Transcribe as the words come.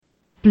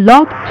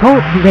Blog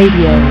Talk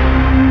Radio.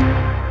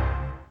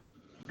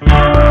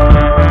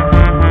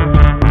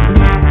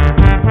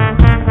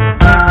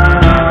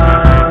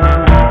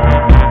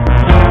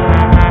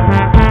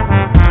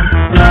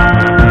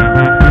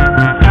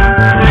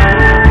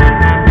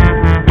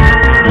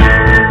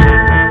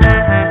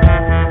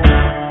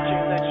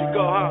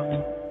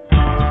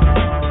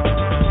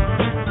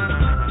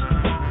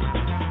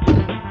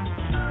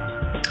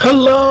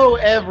 Hello,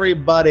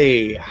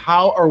 everybody.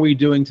 How are we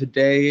doing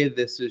today?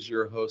 This is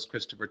your host,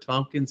 Christopher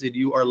Tompkins, and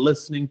you are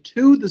listening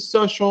to the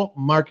Social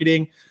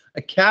Marketing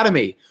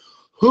Academy.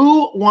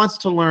 Who wants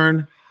to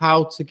learn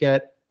how to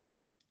get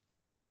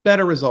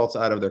better results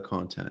out of their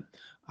content?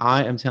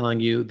 I am telling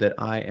you that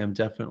I am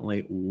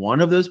definitely one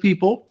of those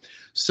people.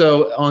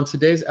 So on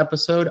today's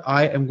episode,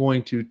 I am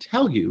going to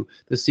tell you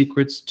the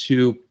secrets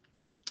to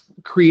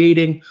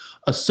creating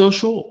a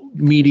social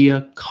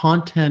media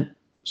content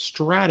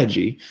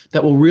strategy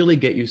that will really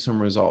get you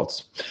some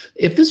results.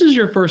 If this is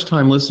your first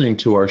time listening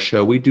to our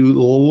show, we do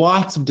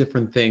lots of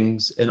different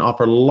things and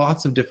offer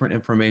lots of different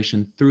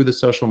information through the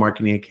Social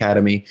Marketing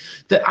Academy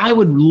that I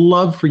would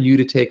love for you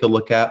to take a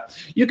look at.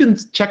 You can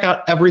check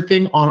out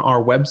everything on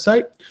our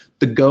website,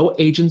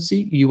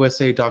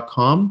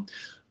 thegoagencyusa.com.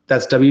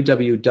 That's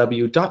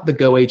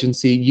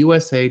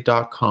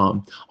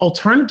www.thegoagencyusa.com.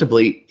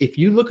 Alternatively, if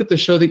you look at the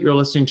show that you're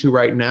listening to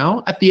right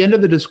now, at the end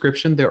of the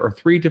description, there are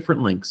 3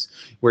 different links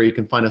where you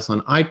can find us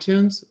on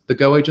iTunes, The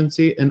Go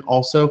Agency, and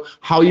also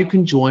how you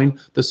can join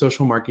the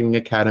Social Marketing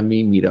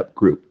Academy meetup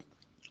group.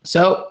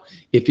 So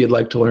if you'd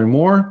like to learn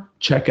more,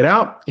 check it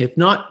out. If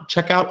not,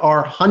 check out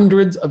our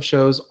hundreds of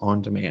shows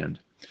on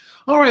demand.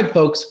 All right,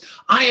 folks,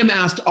 I am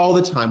asked all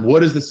the time,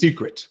 what is the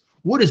secret?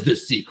 What is the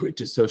secret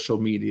to social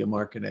media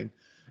marketing?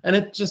 And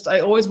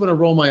I always want to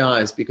roll my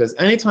eyes because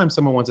anytime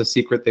someone wants a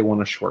secret, they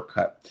want a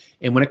shortcut.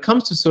 And when it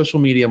comes to social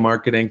media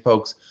marketing,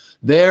 folks,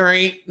 there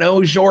ain't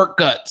no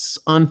shortcuts,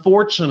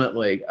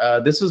 unfortunately.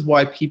 This is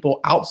why people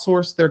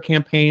outsource their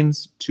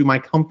campaigns to my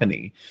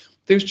company.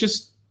 There's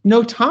just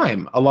no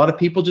time. A lot of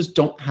people just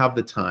don't have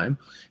the time.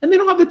 And they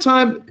don't have the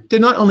time to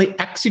not only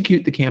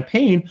execute the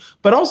campaign,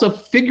 but also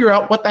figure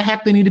out what the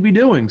heck they need to be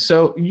doing.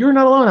 So you're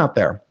not alone out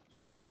there.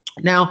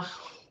 Now,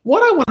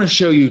 what I want to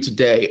show you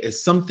today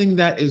is something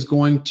that is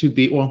going to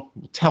be, well,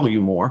 tell you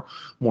more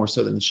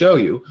so than show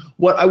you.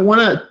 What I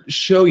want to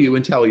show you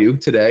and tell you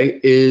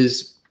today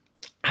is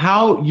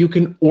how you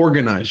can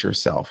organize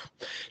yourself.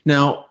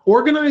 Now,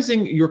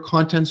 organizing your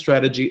content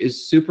strategy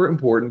is super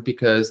important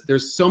because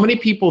there's so many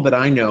people that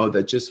I know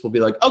that just will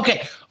be like,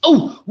 okay,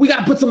 we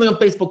got to put something on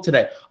Facebook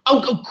today.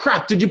 Oh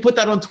crap, did you put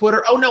that on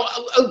Twitter? Oh no,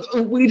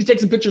 we need to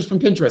take some pictures from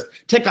Pinterest.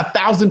 Take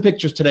 1,000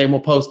 pictures today and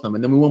we'll post them.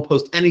 And then we won't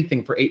post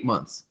anything for 8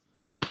 months.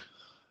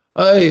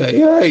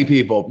 Hey,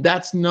 people,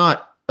 that's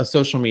not a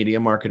social media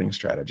marketing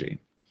strategy.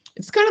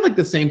 It's kind of like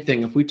the same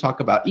thing if we talk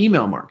about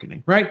email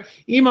marketing, right?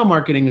 Email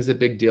marketing is a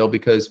big deal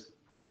because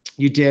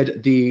you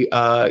did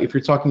if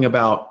you're talking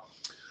about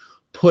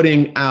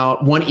putting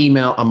out 1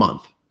 email a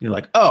month, you're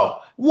like,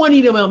 1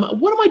 email,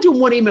 what am I doing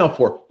 1 email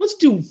for? Let's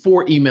do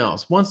 4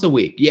 emails once a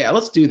week. Yeah,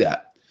 let's do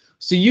that.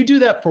 So you do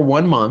that for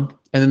 1 month,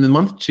 and then the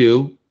month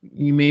 2,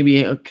 you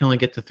maybe can only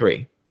get to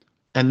 3,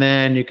 and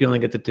then you can only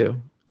get to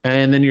 2.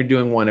 And then you're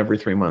doing 1 every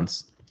 3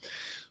 months.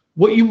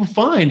 What you will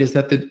find is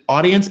that the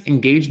audience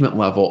engagement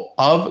level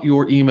of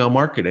your email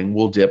marketing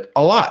will dip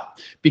a lot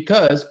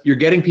because you're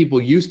getting people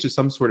used to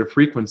some sort of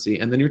frequency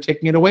and then you're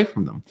taking it away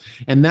from them.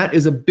 And that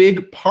is a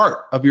big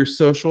part of your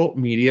social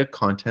media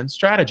content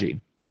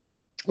strategy,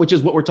 which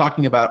is what we're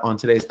talking about on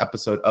today's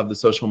episode of the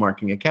Social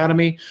Marketing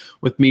Academy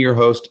with me, your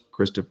host,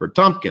 Christopher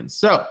Tompkins.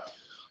 So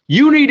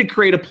you need to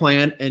create a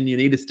plan and you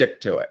need to stick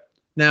to it.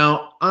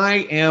 Now,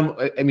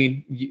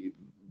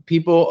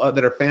 people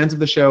that are fans of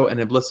the show and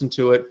have listened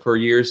to it for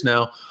years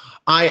now,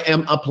 I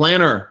am a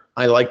planner.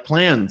 I like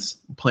plans.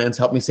 Plans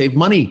help me save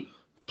money.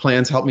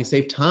 Plans help me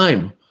save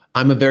time.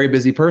 I'm a very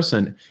busy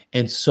person,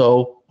 and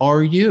so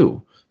are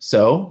you.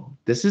 So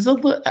this is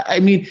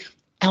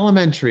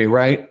elementary,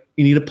 right?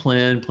 You need a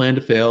plan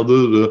to fail,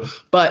 blah, blah, blah.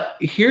 But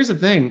here's the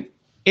thing,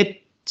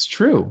 it's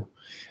true.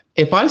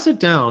 If I sit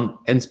down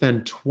and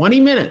spend 20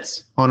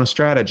 minutes on a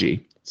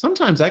strategy,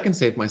 sometimes I can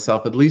save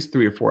myself at least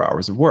 3 or 4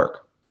 hours of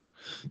work.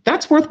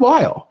 That's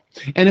worthwhile.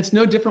 And it's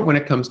no different when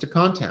it comes to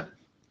content.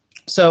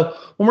 So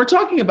when we're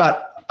talking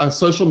about a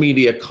social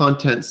media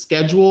content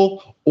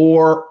schedule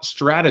or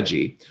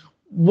strategy,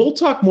 we'll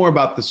talk more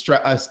about the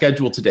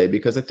schedule today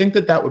because I think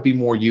that would be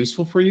more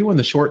useful for you in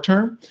the short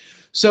term.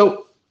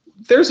 So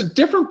there's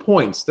different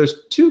points.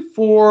 There's 2,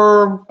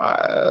 4,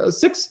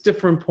 6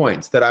 different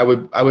points that I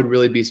would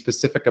really be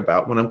specific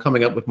about when I'm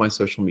coming up with my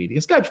social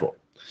media schedule.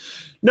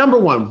 Number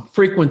 1,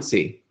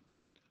 frequency.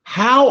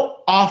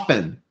 How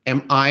often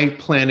am I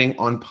planning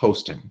on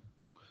posting?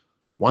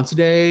 Once a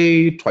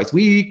day, twice a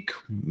week,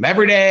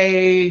 every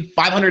day,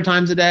 500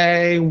 times a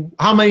day?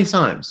 How many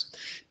times?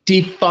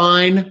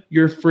 Define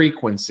your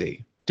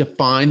frequency.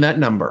 Define that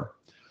number.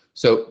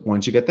 So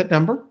once you get that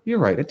number, you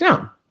write it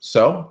down.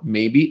 So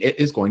maybe it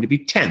is going to be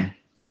 10.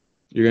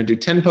 You're going to do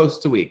 10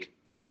 posts a week.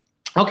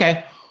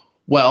 Okay.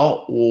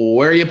 Well,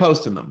 where are you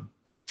posting them?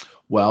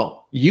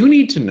 Well, you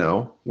need to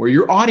know where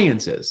your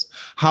audience is.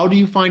 How do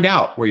you find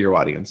out where your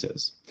audience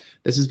is?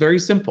 This is very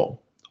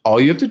simple. All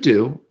you have to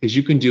do is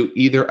you can do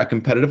either a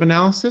competitive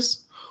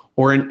analysis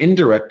or an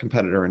indirect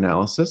competitor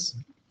analysis.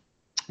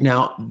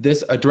 Now,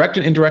 a direct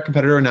and indirect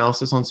competitor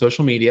analysis on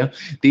social media,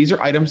 these are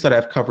items that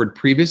I've covered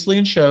previously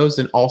in shows,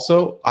 and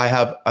also I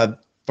have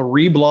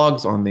 3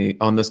 blogs on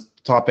this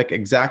topic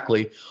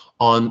exactly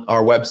on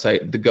our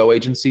website,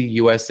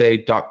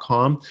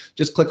 thegoagencyusa.com.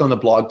 Just click on the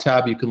blog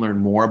tab. You can learn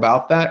more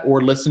about that,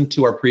 or listen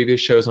to our previous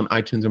shows on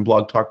iTunes and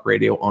Blog Talk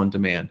Radio on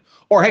demand.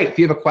 Or hey, if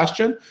you have a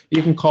question,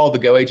 you can call the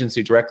Go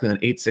Agency directly on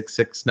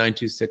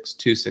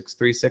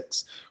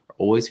 866-926-2636. We're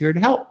always here to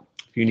help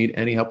if you need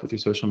any help with your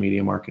social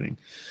media marketing.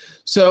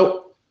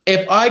 So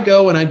if I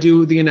go and I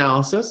do the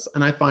analysis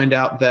and I find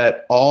out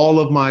that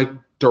all of my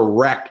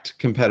direct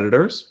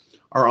competitors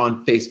are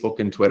on Facebook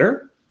and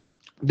Twitter,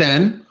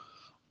 then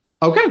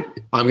okay,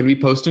 I'm going to be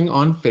posting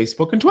on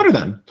Facebook and Twitter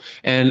then.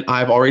 And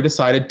I've already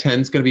decided 10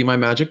 is going to be my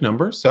magic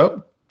number,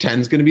 so 10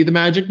 is going to be the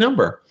magic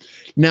number.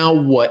 Now,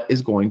 what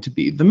is going to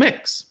be the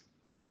mix?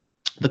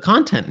 The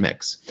content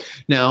mix.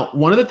 Now,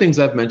 one of the things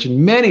I've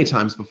mentioned many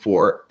times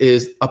before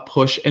is a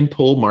push and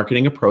pull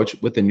marketing approach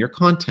within your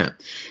content.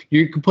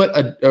 You can put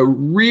a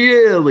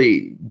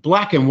really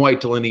black and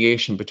white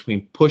delineation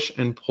between push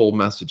and pull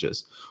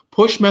messages.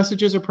 Push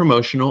messages are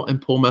promotional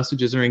and pull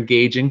messages are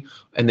engaging,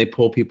 and they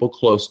pull people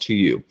close to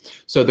you.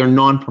 So they're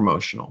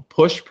non-promotional.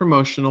 Push,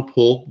 promotional;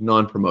 pull,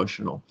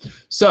 non-promotional.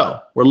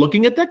 So we're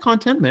looking at that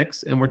content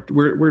mix, and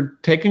we're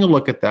taking a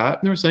look at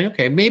that, and we're saying,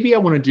 okay, maybe I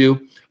want to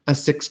do a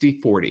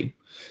 60-40.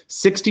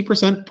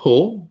 60%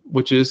 pull,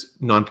 which is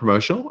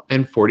non-promotional,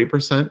 and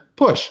 40%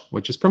 push,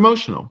 which is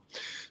promotional.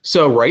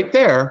 So right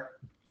there,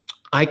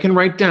 I can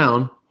write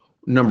down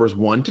numbers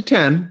 1 to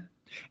 10,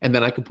 and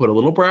then I can put a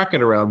little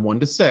bracket around 1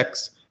 to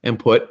 6 and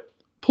put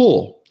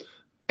pull.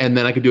 And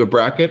then I could do a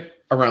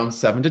bracket around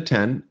 7 to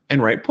 10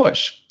 and write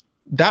push.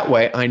 That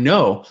way I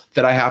know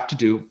that I have to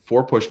do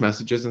 4 push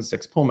messages and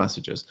 6 pull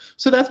messages.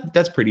 So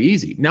that's pretty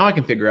easy. Now I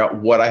can figure out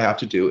what I have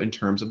to do in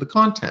terms of the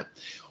content.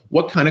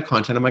 What kind of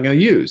content am I going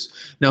to use?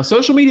 Now,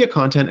 social media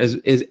content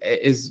is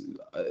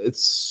it's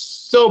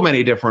so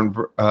many different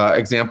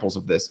examples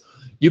of this.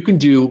 You could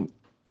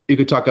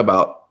talk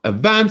about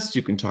events,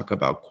 you can talk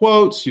about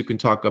quotes, you can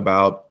talk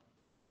about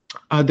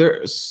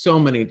there are so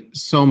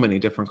many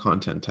different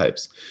content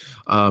types.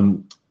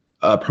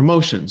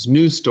 Promotions,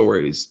 news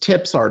stories,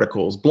 tips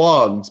articles,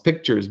 blogs,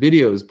 pictures,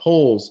 videos,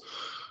 polls,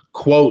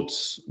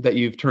 quotes that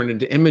you've turned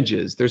into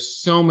images. There's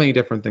so many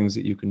different things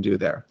that you can do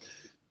there.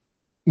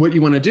 What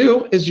you want to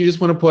do is you just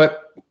want to put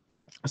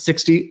a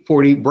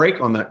 60-40 break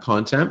on that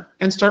content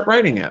and start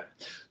writing it.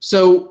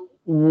 So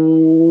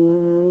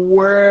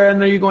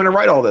when are you going to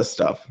write all this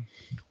stuff?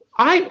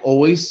 I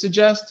always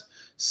suggest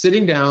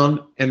sitting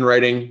down and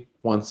writing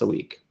once a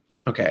week.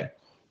 Okay,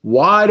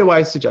 why do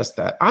I suggest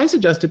that? I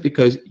suggest it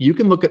because you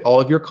can look at all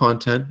of your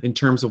content in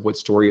terms of what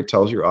story it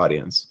tells your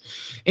audience.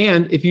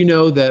 And if you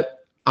know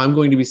that I'm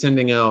going to be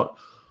sending out,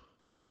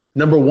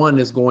 number 1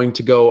 is going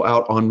to go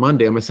out on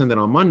Monday, I'm going to send it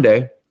on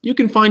Monday, you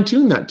can fine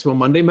tune that to a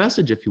Monday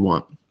message if you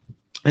want.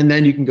 And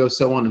then you can go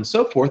so on and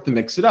so forth to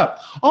mix it up.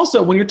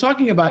 Also, when you're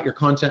talking about your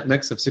content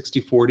mix of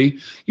 60-40,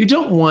 you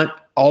don't want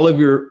all of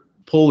your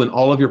pull and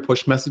all of your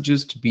push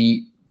messages to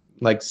be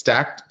like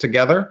stacked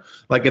together,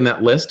 like in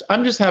that list.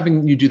 I'm just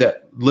having you do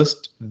that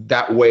list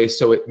that way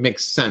so it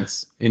makes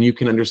sense and you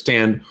can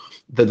understand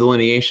the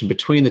delineation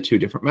between the 2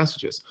 different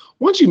messages.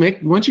 Once you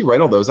write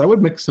all those, I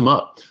would mix them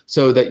up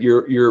so that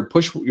your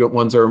push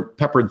ones are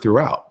peppered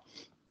throughout.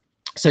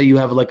 So you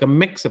have like a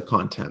mix of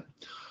content.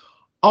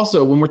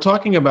 Also, when we're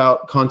talking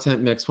about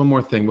content mix, one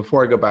more thing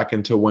before I go back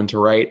into when to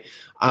write,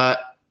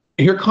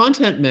 your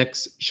content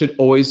mix should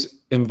always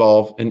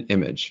involve an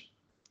image.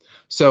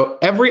 So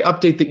every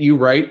update that you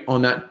write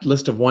on that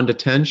list of 1 to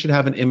 10 should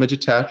have an image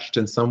attached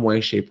in some way,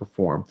 shape, or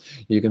form.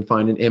 You can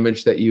find an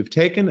image that you've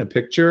taken, a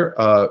picture,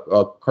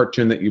 a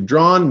cartoon that you've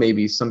drawn,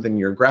 maybe something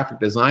your graphic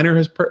designer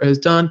has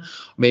done.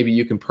 Maybe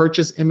you can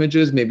purchase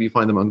images. Maybe you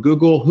find them on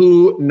Google.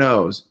 Who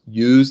knows?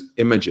 Use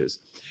images.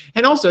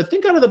 And also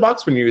think out of the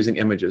box when you're using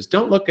images.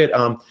 Don't look at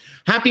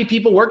happy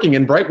people working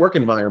in bright work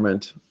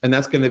environment, and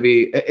that's going to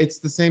be, it's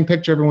the same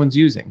picture everyone's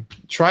using.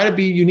 Try to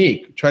be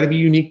unique. Try to be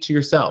unique to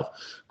yourself.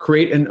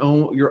 Create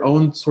your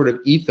own sort of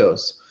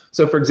ethos.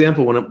 So for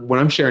example, when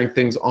I'm sharing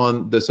things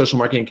on the Social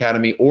Marketing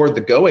Academy or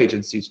the Go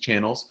Agency's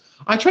channels,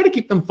 I try to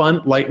keep them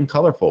fun, light, and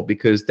colorful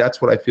because that's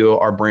what I feel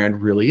our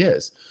brand really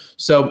is.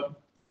 So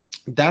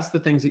that's the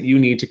things that you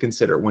need to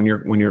consider when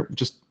you're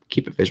just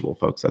keep it visual,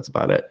 folks. That's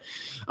about it.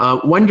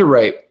 When to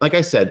write, like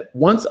I said,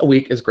 once a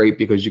week is great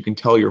because you can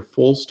tell your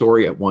full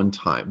story at one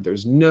time.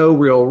 There's no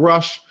real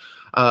rush.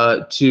 You're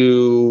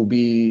going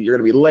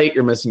to be late,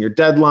 you're missing your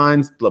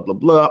deadlines, blah, blah,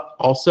 blah.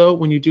 Also,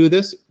 when you do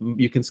this,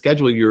 you can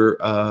schedule your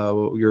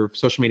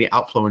social media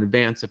outflow in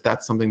advance if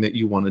that's something that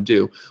you want to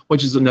do,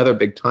 which is another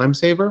big time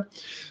saver.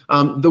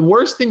 The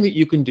worst thing that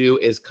you can do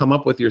is come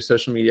up with your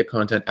social media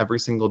content every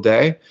single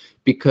day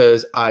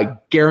because I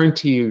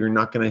guarantee you're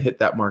not going to hit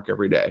that mark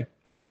every day.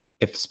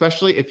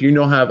 especially if you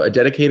don't have a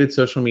dedicated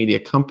social media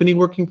company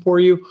working for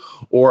you,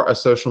 or a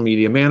social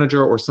media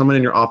manager, or someone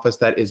in your office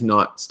that is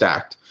not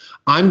stacked.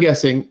 I'm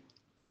guessing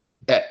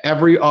at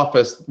every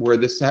office where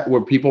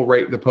people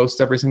rate the posts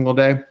every single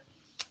day,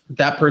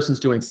 that person's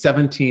doing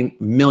 17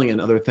 million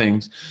other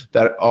things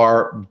that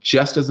are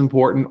just as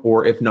important,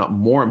 or if not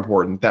more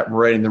important, they're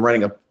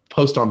writing a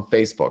post on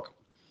Facebook.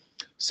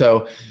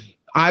 So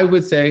I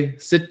would say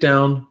sit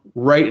down,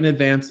 write in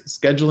advance,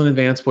 schedule in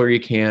advance where you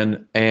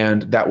can,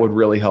 and that would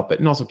really help it,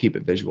 and also keep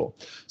it visual.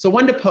 So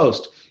when to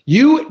post,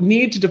 you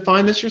need to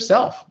define this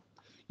yourself.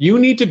 You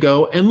need to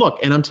go and look,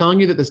 and I'm telling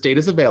you that this data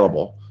is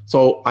available.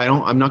 So I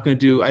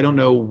don't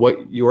know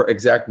what your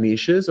exact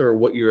niche is or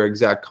what your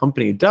exact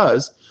company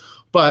does,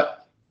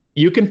 but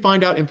you can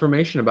find out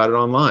information about it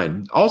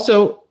online.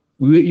 Also,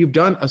 you've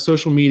done a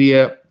social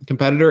media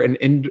competitor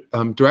and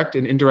direct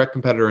and indirect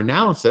competitor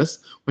analysis,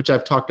 which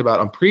I've talked about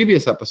on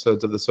previous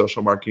episodes of the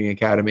Social Marketing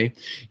Academy.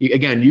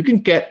 Again, you can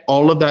get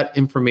all of that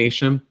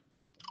information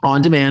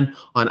on demand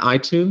on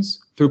iTunes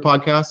through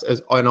podcasts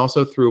and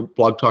also through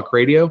Blog Talk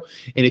Radio.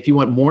 And if you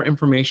want more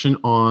information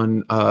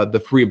on the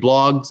free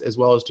blogs, as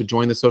well as to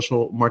join the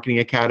Social Marketing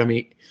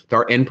Academy,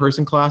 our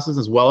in-person classes,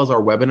 as well as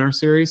our webinar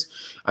series,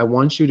 I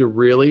want you to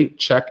really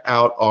check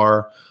out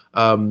our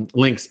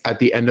links at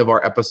the end of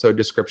our episode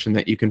description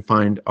that you can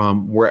find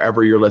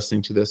wherever you're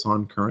listening to this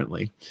on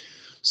currently.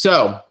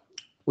 So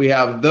we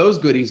have those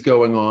goodies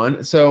going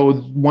on.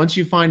 So once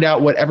you find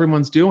out what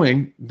everyone's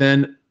doing,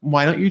 then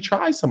why don't you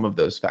try some of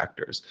those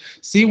factors?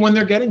 See when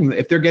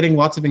if they're getting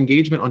lots of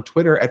engagement on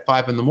Twitter at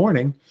 5 in the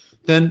morning,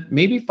 then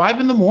maybe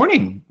 5 in the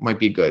morning might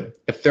be good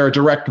if they're a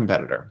direct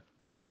competitor.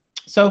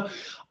 So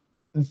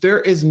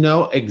there is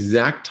no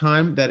exact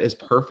time that is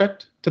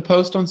perfect to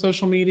post on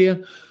social media.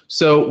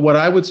 So what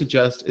I would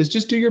suggest is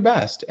just do your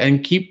best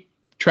and keep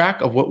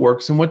track of what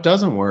works and what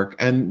doesn't work,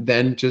 and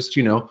then just,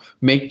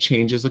 make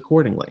changes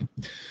accordingly.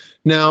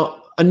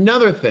 Now,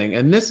 another thing,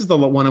 and this is the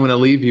one I'm going to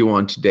leave you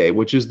on today,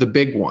 which is the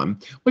big one,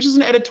 which is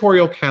an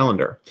editorial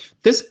calendar.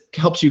 This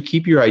helps you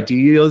keep your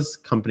ideas,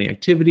 company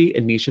activity,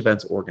 and niche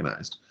events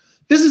organized.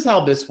 This is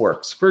how this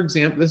works. For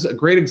example, this is a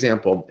great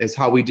example, is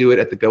how we do it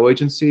at the Go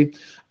Agency.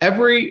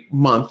 Every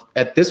month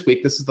at this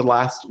week, this is the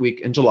last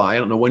week in July. I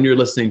don't know when you're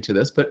listening to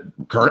this, but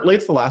currently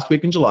it's the last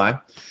week in July.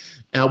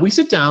 We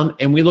sit down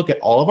and we look at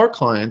all of our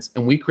clients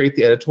and we create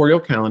the editorial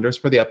calendars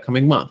for the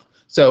upcoming month.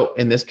 So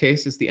in this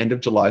case, it's the end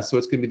of July, so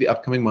it's going to be the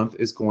upcoming month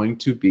is going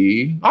to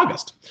be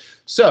August.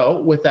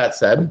 So with that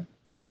said,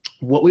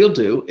 what we'll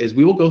do is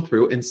we will go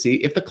through and see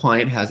if the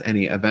client has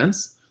any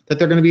events that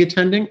they're going to be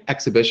attending,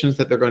 exhibitions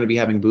that they're going to be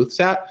having booths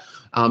at.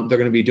 They're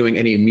going to be doing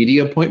any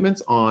media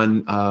appointments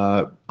on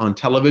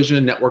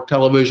television, network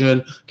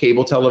television,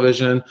 cable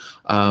television.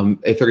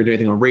 If they're going to do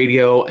anything on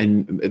radio,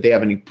 and they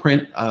have any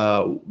print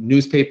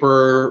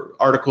newspaper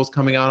articles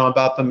coming out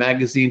about the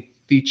magazine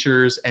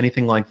features,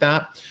 anything like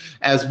that,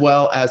 as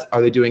well as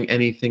are they doing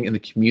anything in the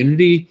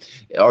community?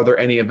 Are there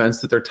any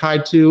events that they're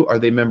tied to? Are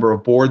they a member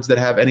of boards that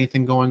have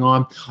anything going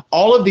on?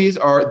 All of these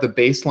are the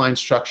baseline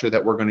structure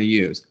that we're going to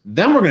use.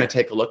 Then we're going to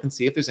take a look and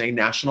see if there's any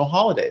national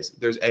holidays. If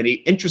there's any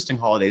interesting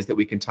holidays that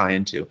we can tie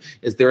into.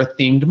 Is there a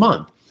themed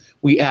month?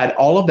 We add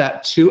all of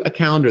that to a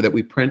calendar that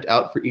we print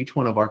out for each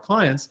one of our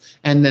clients,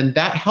 and then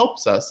that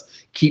helps us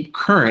keep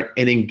current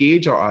and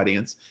engage our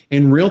audience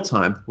in real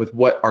time with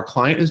what our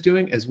client is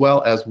doing, as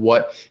well as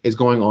what is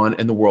going on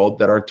in the world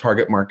that our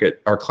target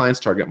market, our client's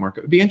target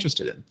market, would be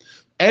interested in.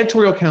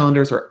 Editorial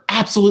calendars are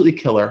absolutely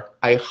killer.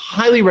 I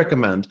highly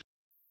recommend.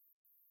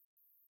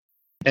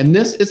 And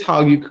this is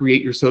how you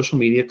create your social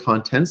media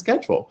content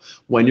schedule.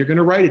 When you're going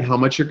to write it, how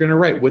much you're going to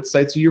write, what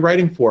sites are you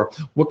writing for,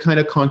 what kind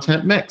of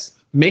content mix.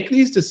 Make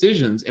these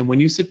decisions, and when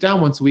you sit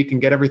down once a week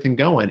and get everything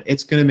going,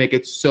 it's going to make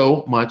it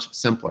so much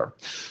simpler.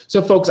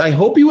 So folks, I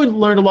hope you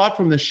learned a lot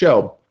from this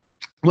show.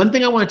 One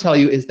thing I want to tell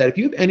you is that if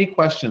you have any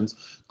questions,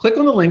 click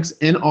on the links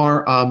in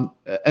our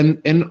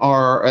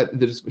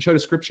the show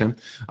description.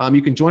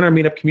 You can join our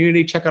meetup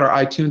community, check out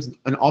our iTunes,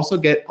 and also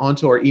get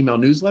onto our email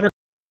newsletter.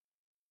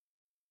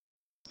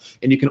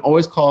 And you can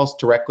always call us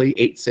directly,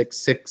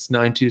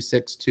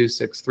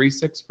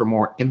 866-926-2636 for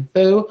more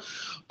info.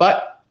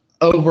 But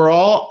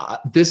overall,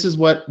 this is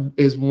what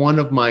is one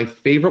of my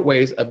favorite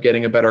ways of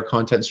getting a better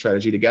content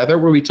strategy together.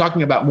 We'll be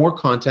talking about more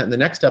content in the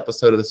next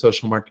episode of the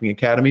Social Marketing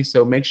Academy,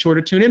 so make sure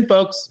to tune in,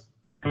 folks.